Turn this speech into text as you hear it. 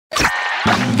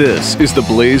This is the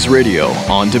Blaze Radio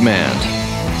on demand.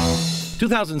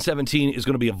 2017 is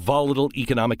going to be a volatile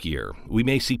economic year. We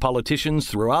may see politicians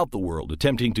throughout the world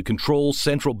attempting to control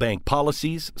central bank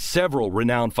policies. Several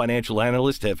renowned financial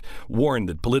analysts have warned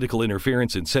that political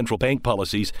interference in central bank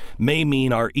policies may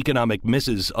mean our economic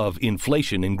misses of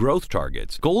inflation and growth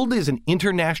targets. Gold is an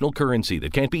international currency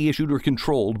that can't be issued or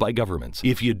controlled by governments.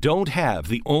 If you don't have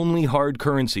the only hard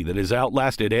currency that has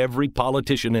outlasted every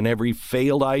politician and every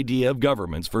failed idea of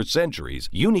governments for centuries,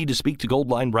 you need to speak to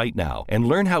Goldline right now and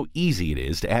learn how easy it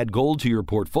is to add gold to your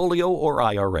portfolio or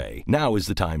IRA. Now is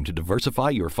the time to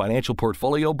diversify your financial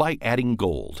portfolio by adding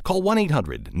gold. Call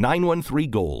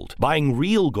 1-800-913-GOLD. Buying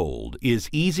real gold is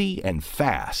easy and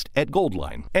fast at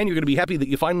Goldline. And you're going to be happy that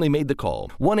you finally made the call.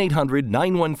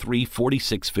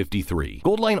 1-800-913-4653.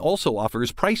 Goldline also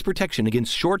offers price protection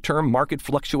against short-term market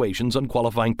fluctuations on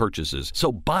qualifying purchases.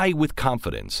 So buy with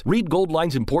confidence. Read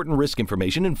Goldline's important risk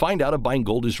information and find out if buying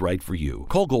gold is right for you.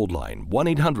 Call Goldline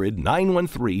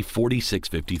 1-800-913-4653. 40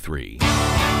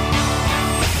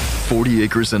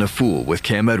 Acres and a Fool with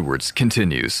Cam Edwards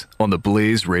continues on the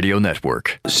Blaze Radio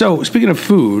Network. So, speaking of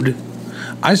food,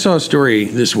 I saw a story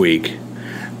this week.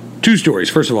 Two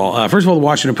stories. First of all, the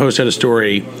Washington Post had a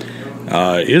story.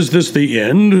 Is this the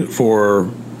end for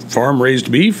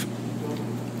farm-raised beef?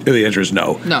 The answer is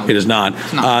no. No. It is not.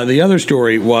 It's not. The other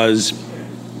story was...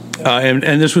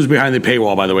 and this was behind the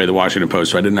paywall, by the way, the Washington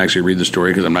Post, so I didn't actually read the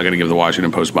story because I'm not going to give the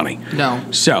Washington Post money. No.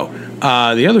 So,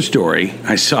 the other story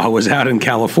I saw was out in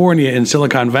California, in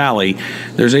Silicon Valley.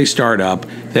 There's a startup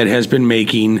that has been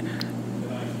making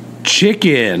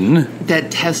chicken.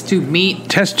 That test tube meat?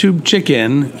 Test tube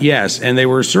chicken, yes. And they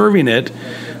were serving it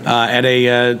at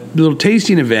a little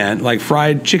tasting event, like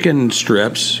fried chicken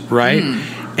strips, right?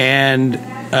 And...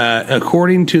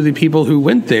 according to the people who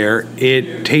went there,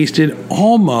 it tasted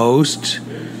almost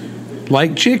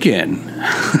like chicken.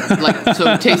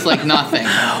 So it tastes like nothing.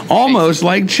 Almost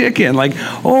like chicken. Like,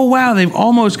 oh, wow, they've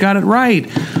almost got it right.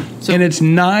 And it's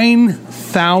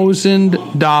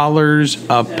 $9,000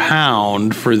 a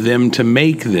pound for them to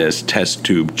make this test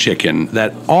tube chicken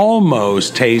that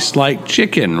almost tastes like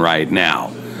chicken right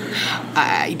now.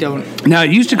 I don't. Now,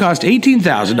 it used to cost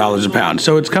 $18,000 a pound,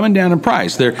 so it's coming down in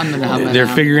price. They're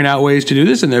figuring out ways to do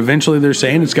this, and eventually they're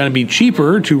saying it's going to be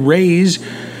cheaper to raise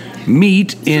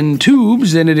meat in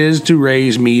tubes than it is to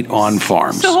raise meat on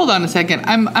farms. So hold on a second.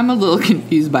 I'm a little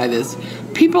confused by this.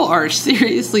 People are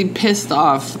seriously pissed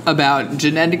off about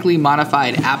genetically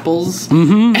modified apples,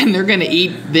 and they're going to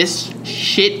eat this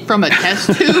shit from a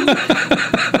test tube?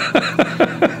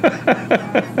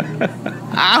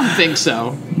 I don't think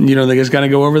so. You don't think it's going to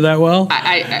go over that well?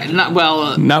 Not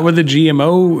with the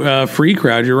GMO free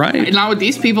crowd. You're right. Not with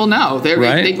these people. No,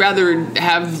 they'd rather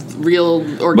have real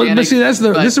organic. But see, this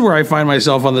is where I find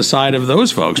myself on the side of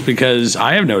those folks, because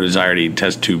I have no desire to eat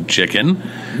test tube chicken.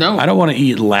 No, I don't want to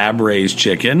eat lab raised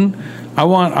chicken. I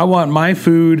want my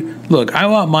food. Look, I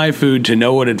want my food to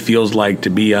know what it feels like to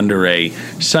be under a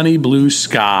sunny blue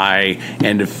sky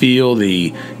and to feel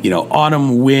the,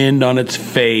 autumn wind on its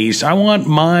face. I want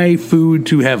my food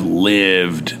to have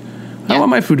lived. I don't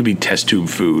want my food to be test tube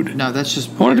food. No, that's just...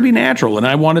 I want it to be natural, and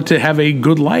I want it to have a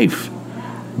good life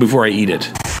before I eat it.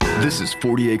 This is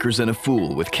 40 Acres and a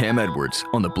Fool with Cam Edwards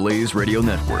on the Blaze Radio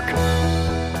Network.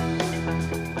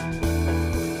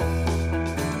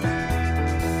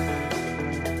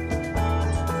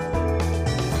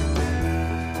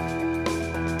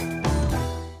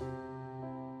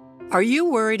 Are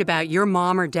you worried about your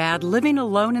mom or dad living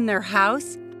alone in their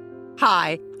house?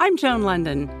 Hi, I'm Joan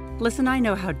London. Listen, I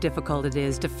know how difficult it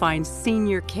is to find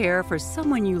senior care for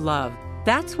someone you love.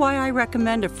 That's why I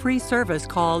recommend a free service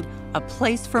called A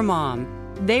Place for Mom.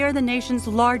 They are the nation's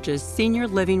largest senior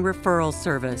living referral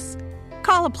service.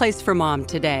 Call A Place for Mom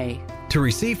today. To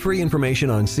receive free information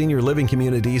on senior living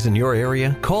communities in your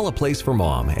area, call A Place for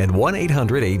Mom at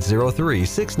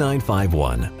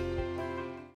 1-800-803-6951.